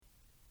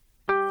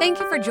Thank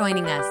you for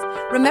joining us.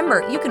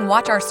 Remember, you can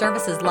watch our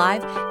services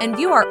live and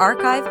view our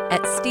archive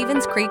at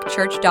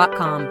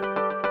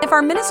StevensCreekChurch.com. If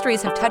our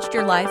ministries have touched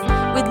your life,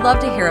 we'd love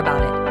to hear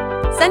about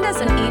it. Send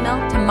us an email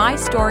to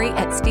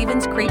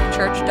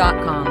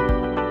mystory@StevensCreekChurch.com.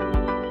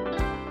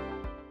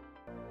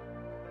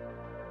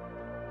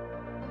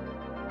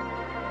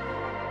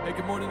 Hey,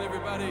 good morning,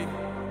 everybody.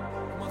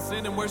 Come on,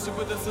 stand and worship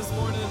with us this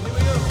morning. Here we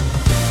go.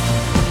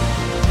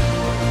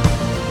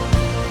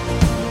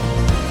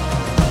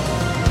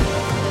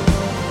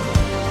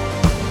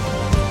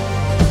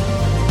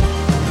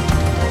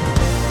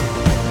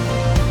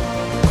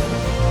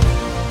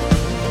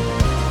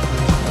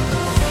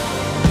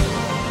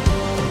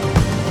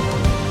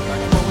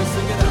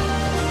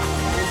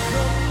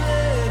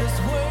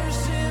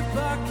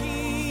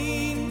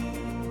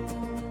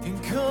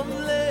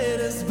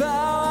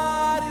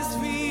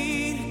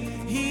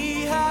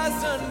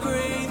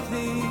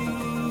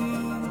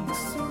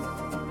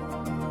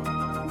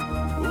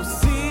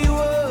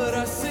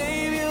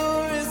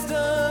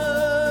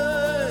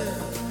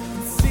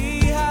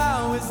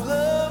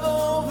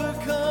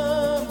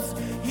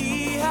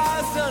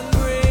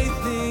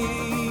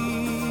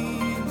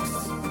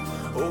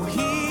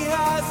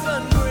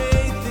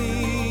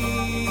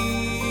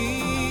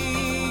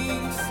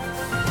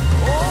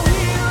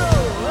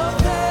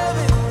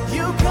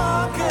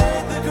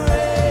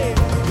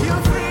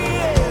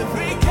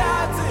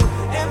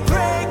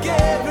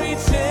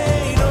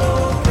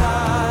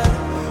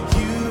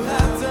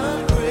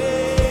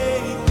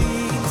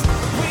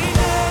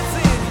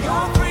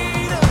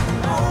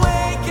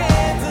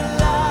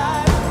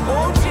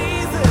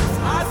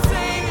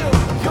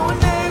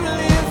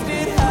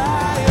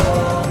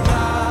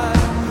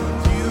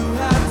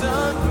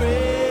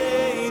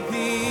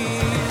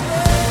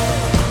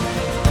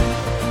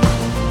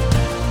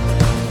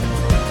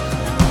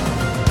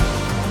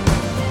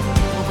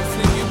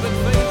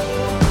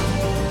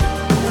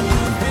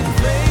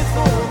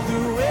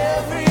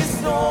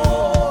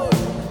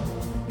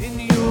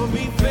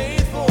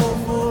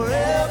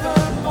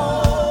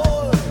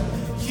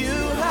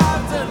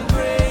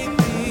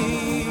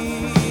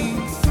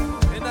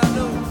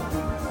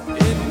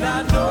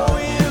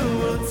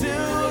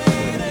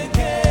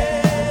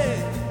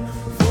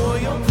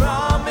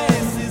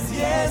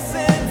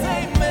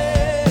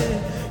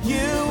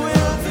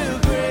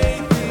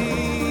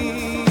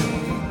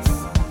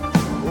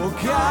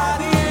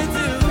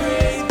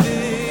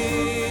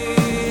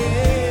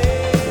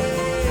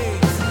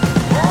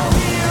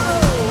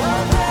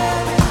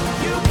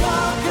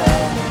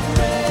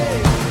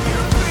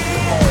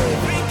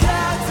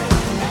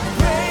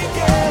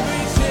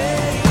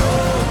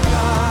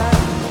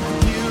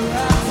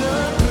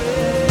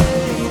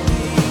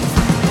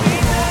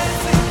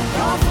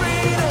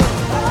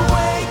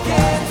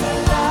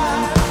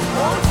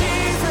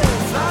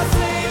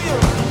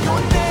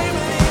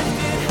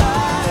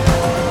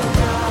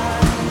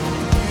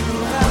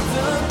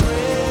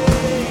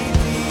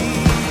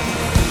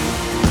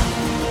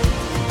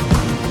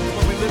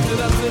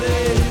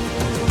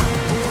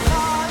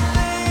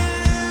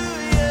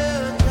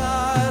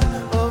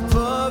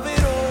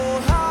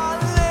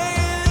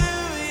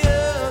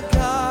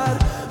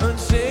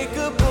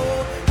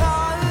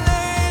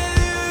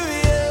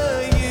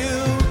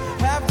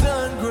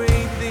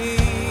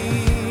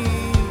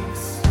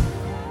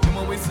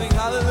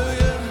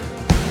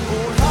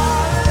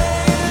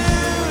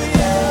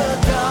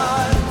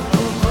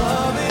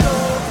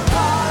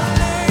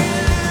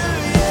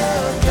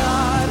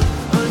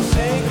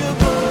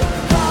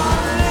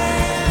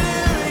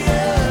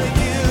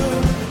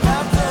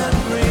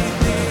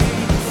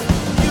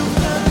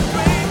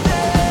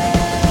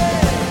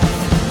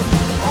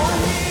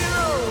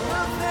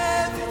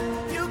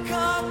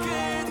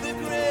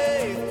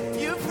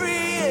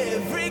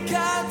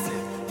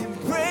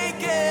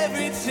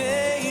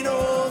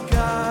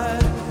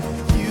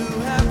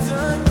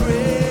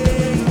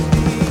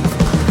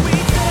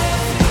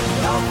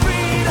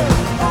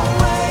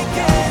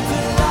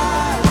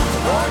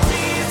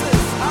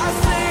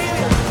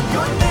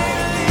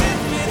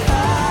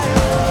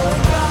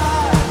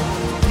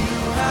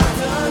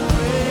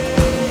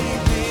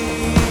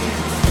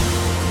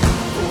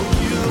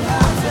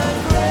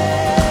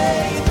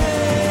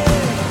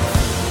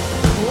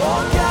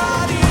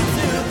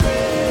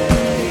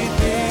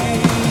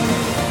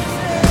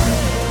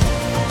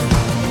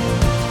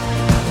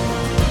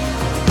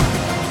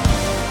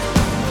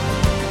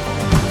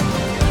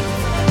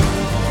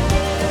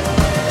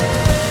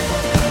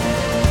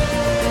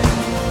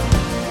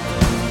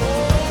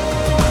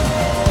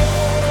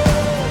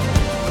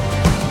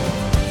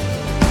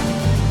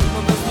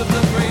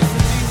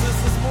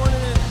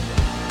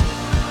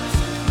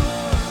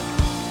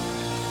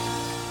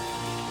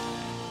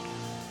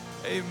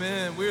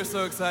 Amen. We're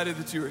so excited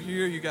that you are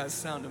here. You guys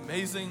sound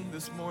amazing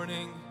this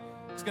morning.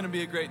 It's going to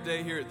be a great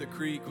day here at the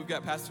Creek. We've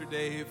got Pastor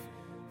Dave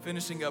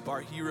finishing up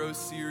our Heroes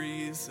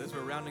series as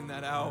we're rounding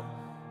that out.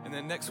 And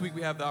then next week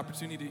we have the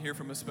opportunity to hear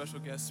from a special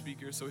guest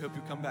speaker, so we hope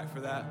you come back for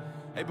that.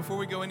 Hey, before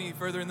we go any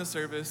further in the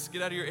service,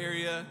 get out of your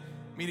area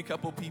meet a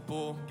couple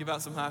people, give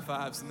out some high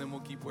fives, and then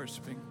we'll keep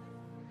worshiping.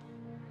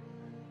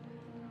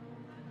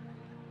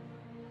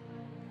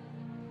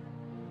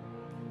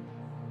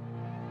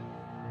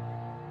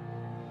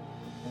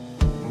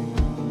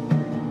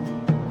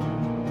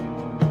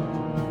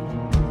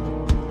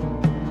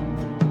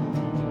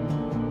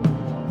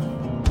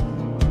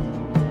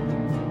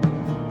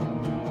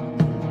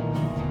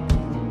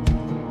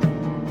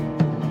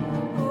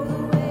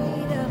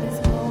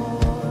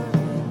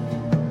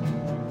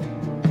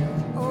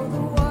 Oh,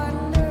 the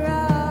wonder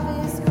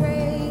of His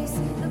grace,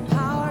 the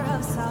power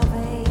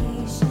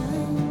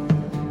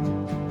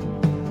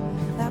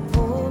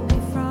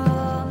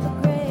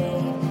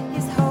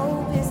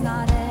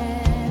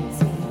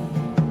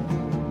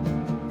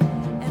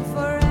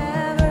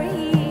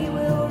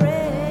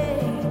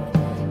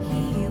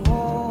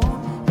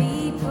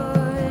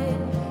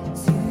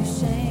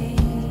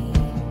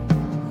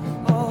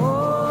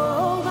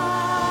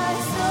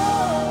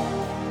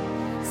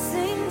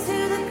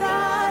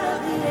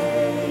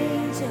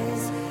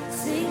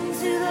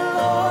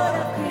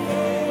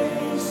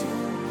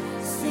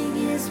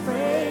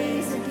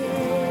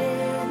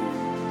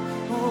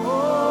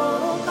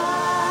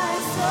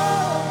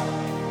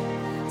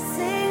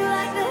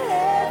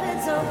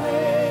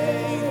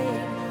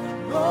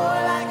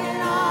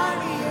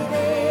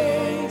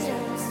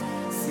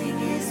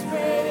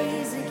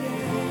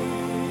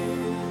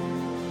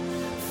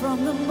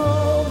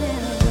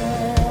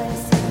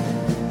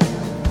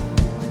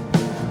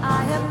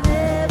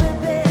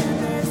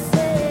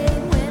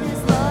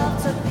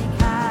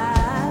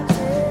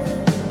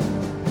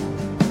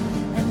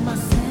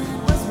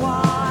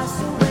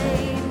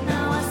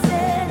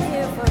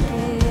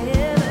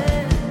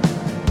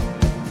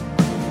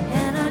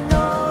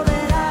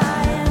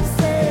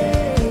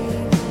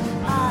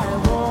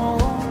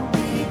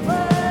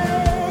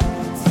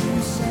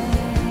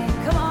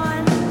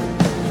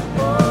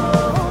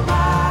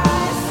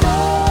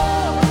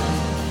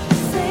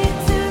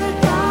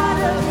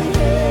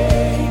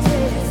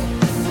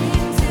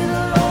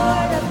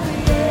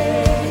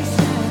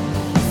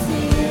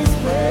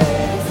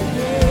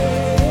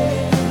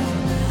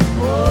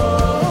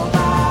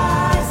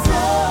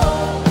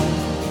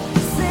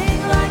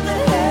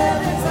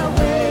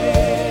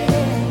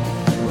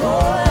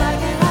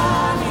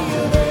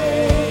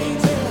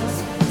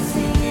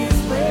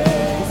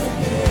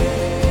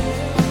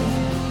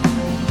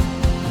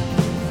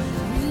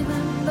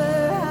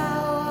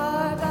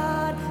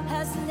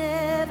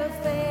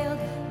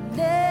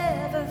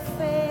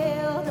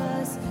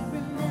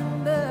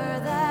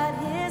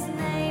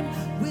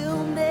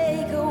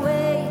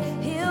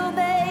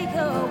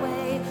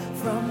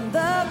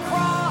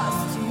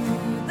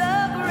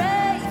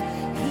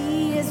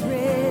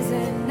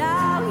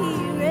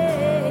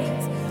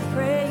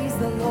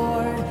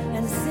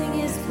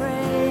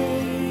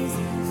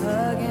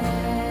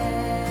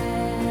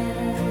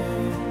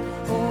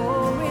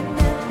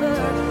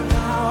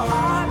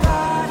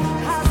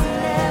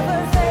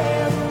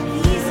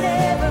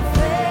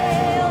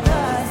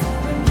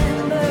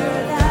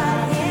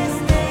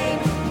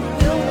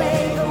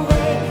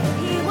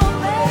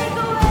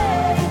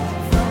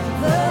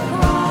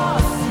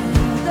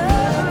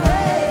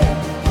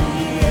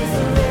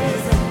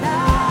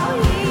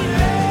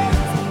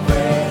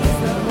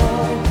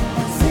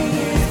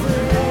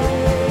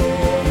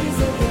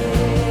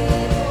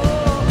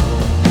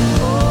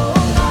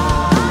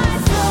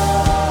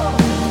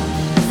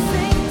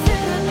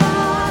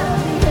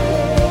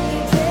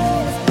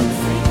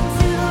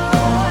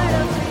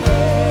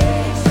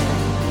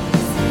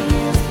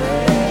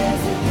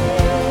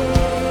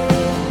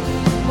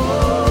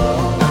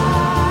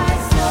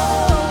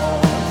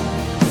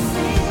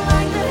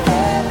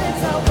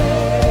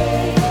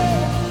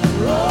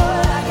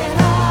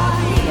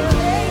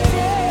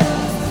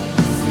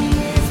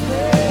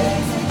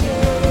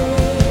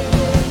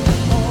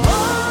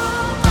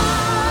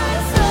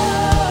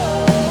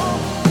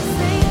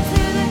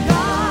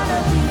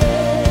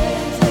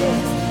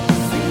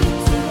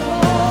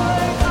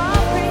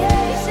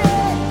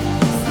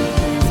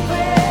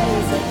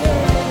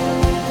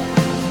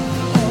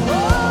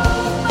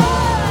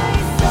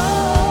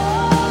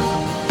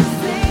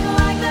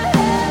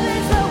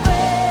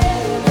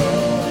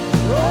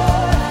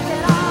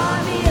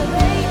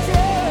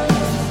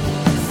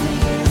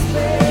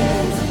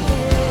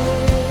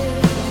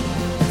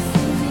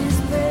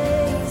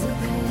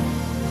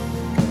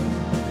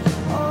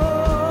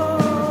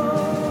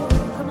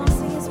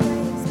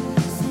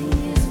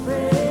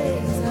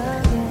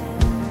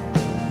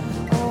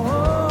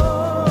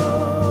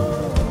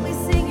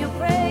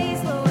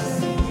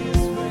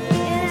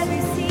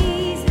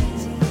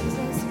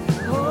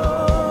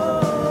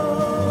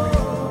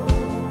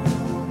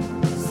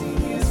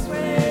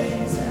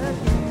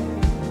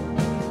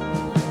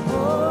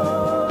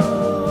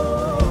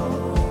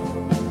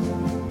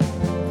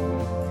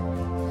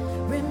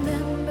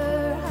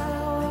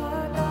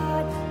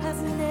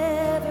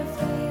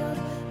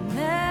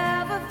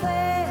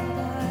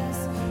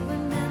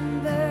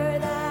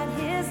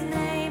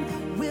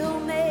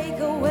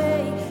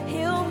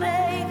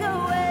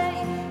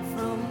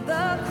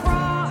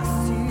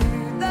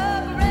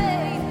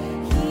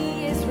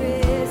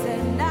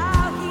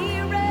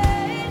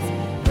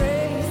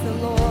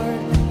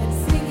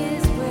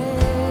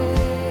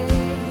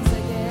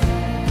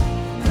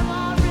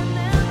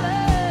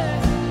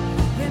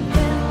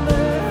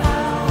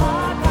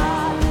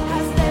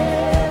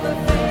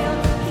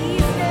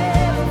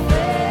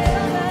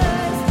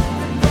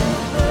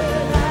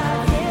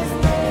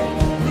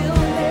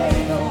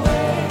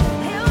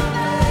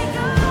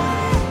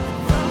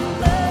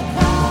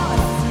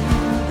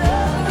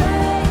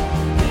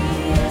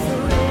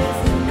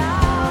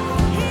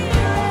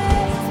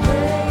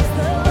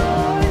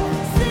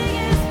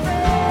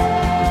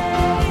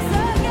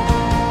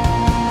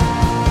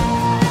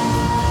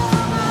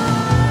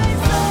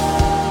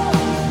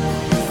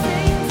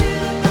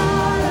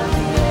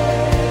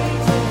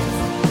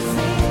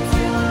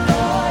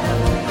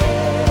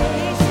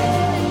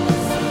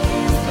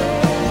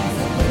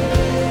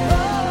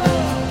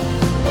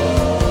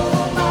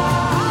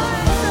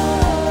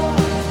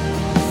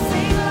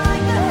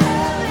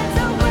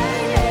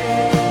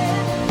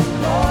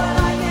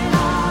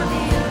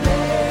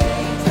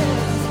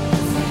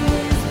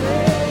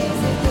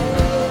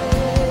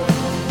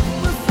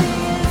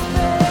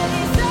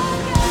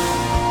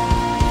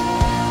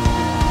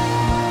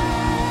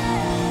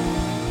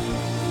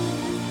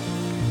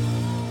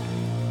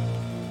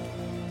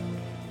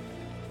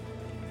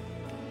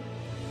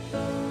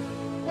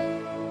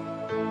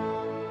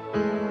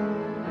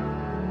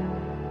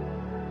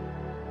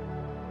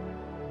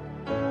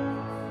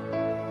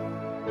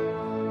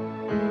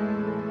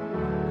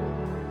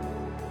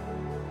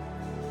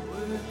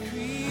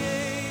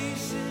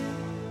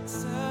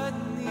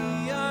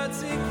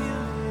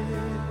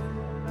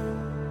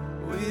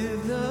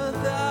with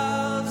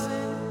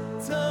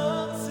 1,000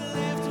 tongues to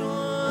lift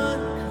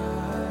one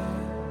cry,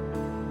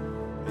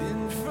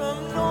 and from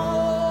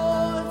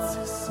north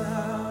to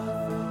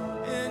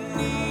south and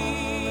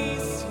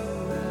east to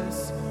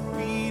west,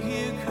 we'd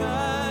hear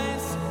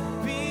Christ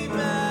be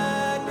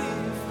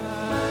magnified.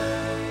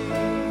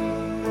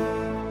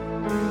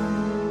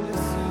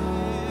 Yes,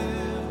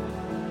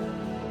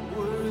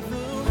 were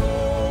the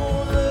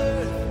whole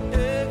earth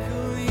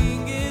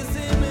echoing His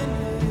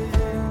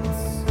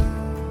imminence,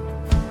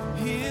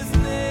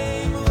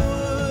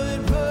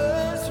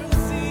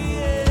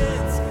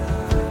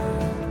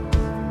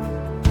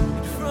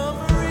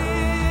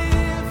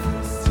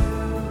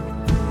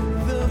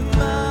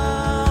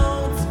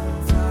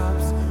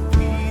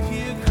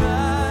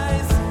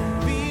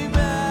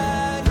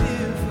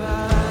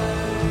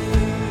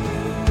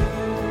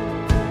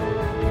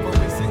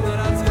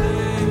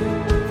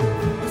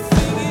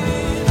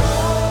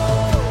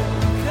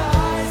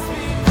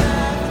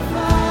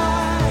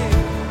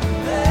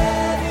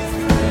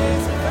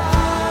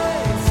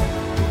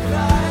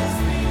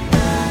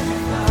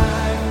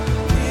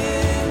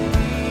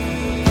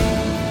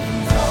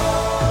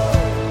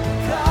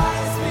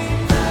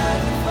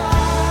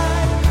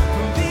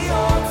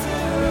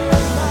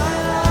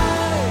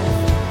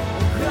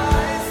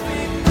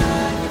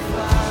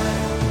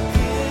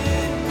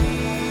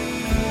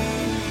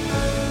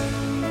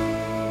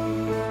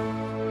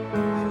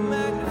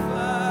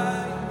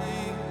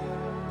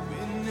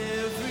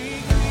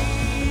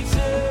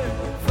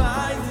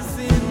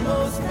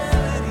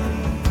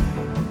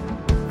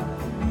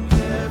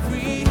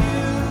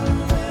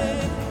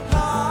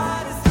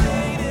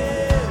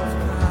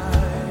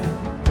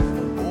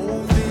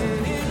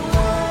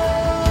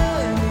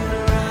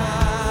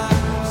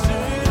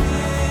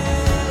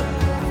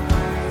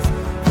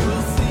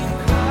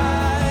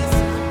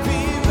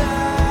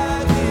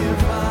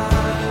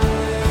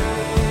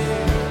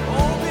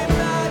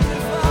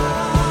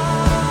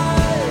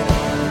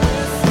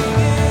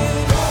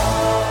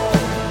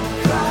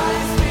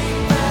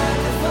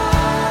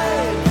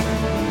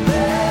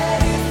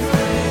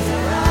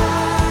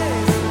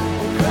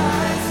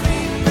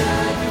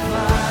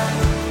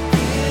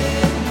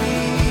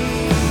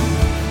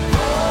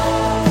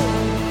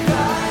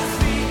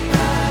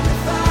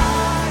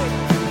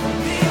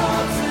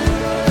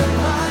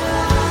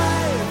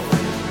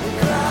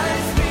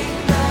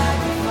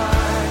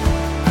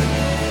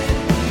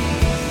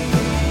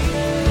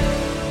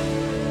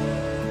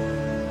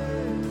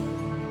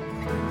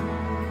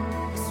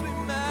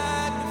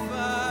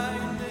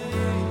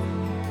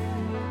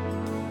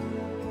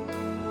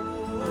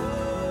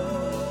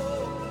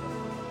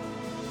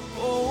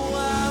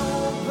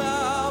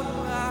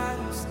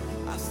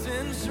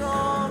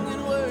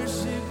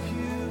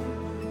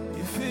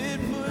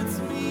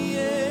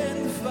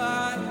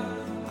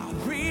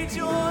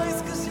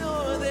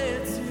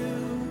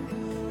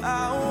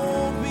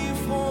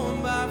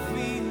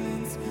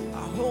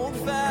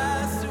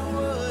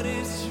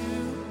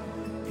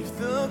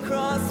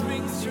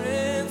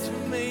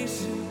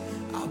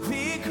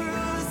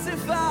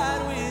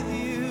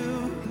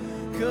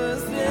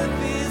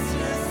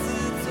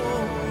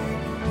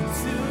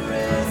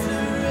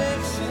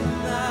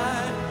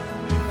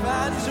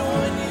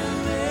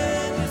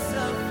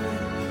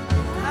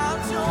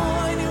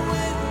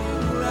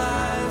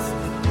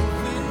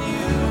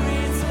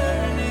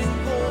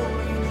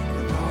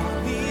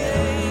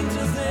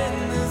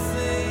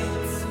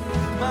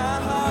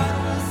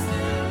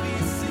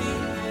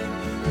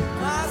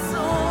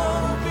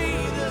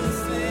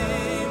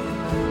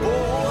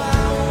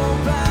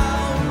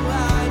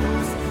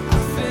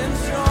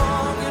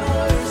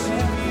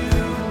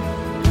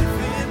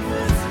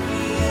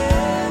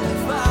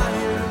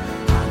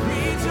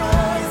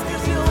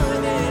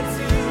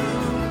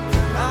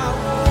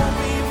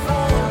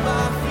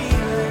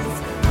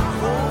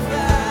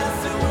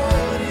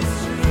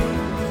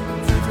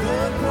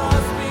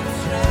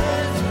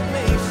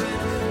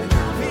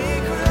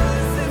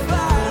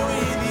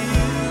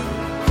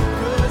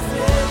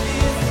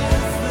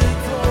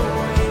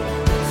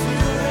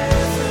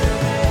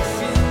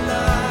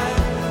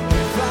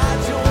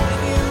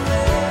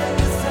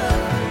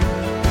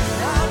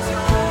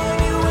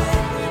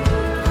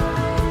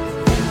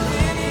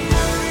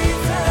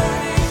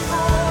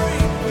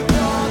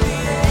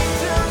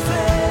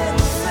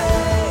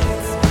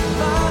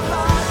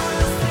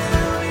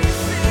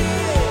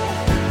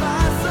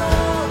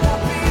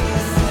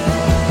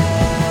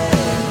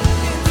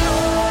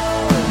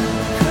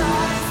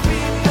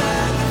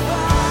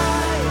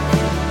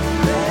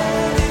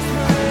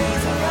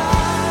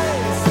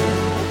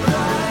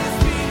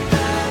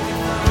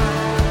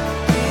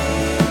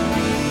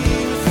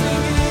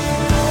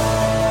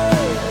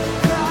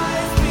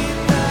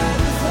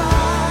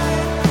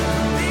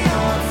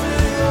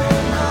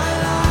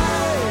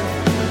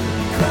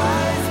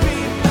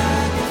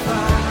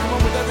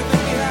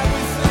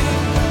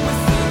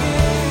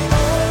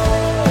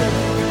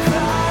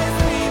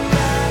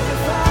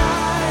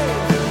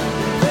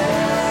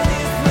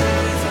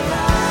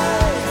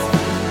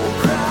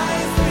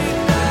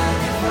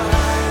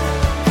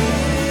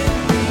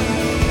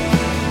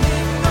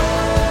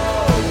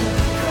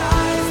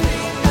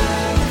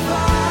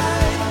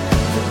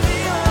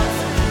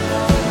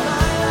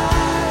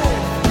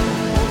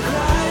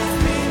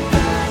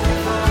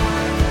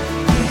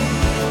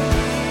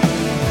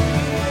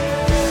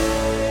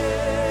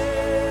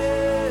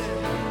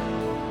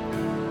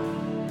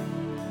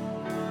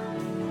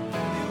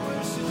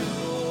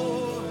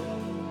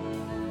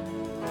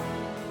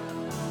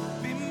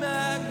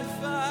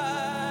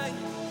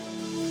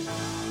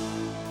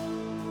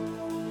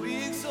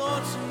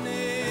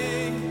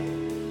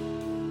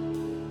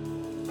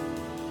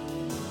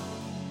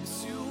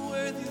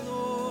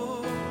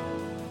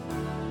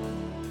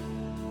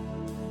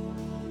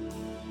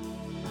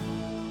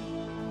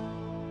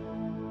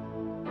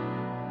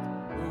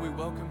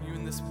 welcome you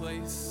in this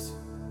place.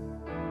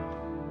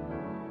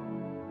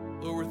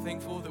 Lord, we're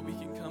thankful that we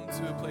can come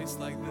to a place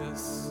like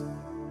this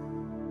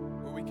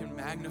where we can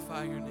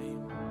magnify your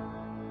name.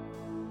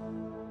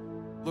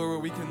 Lord, where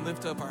we can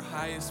lift up our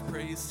highest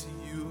praise to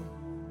you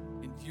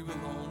and you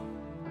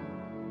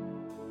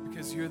alone,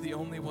 because you're the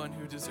only one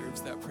who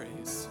deserves that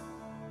praise.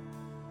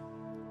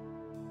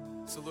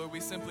 So Lord, we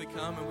simply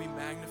come and we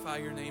magnify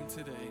your name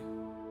today.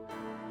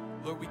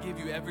 Lord, we give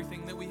you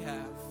everything that we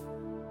have,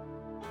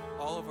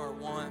 all of our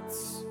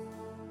wants,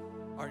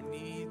 our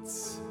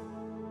needs,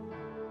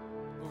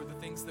 Lord, the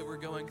things that we're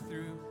going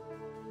through.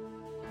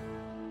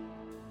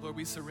 Lord,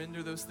 we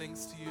surrender those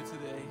things to you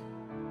today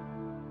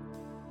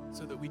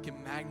so that we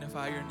can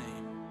magnify your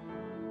name.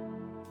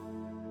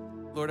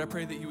 Lord, I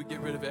pray that you would get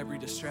rid of every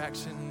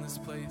distraction in this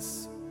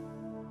place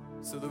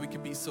so that we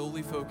can be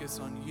solely focused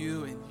on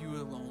you and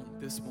you alone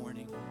this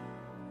morning.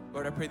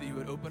 Lord, I pray that you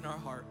would open our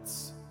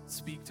hearts,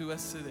 speak to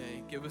us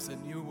today, give us a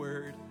new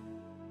word,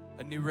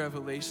 a new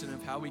revelation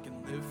of how we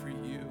can live for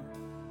you,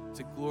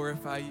 to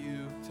glorify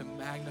you, to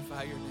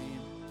magnify your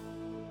name.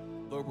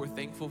 Lord, we're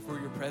thankful for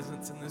your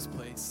presence in this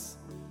place.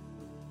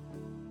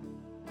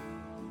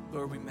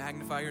 Lord, we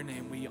magnify your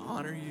name. We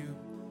honor you.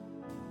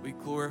 We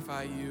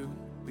glorify you.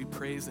 We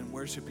praise and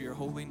worship your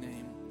holy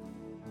name.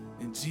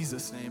 In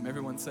Jesus' name,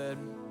 everyone said,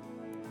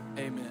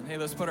 amen. Hey,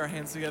 let's put our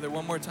hands together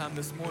one more time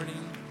this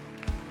morning.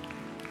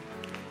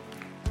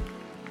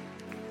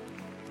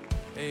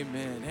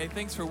 Amen. Hey,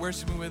 thanks for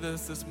worshiping with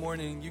us this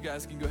morning. You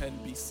guys can go ahead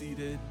and be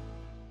seated.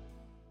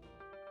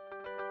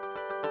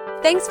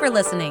 Thanks for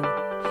listening.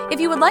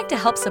 If you would like to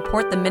help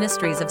support the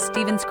ministries of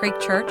Stevens Creek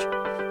Church,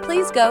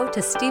 please go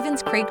to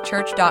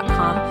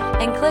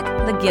StevensCreekChurch.com and click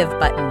the Give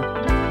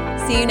button.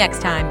 See you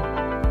next time.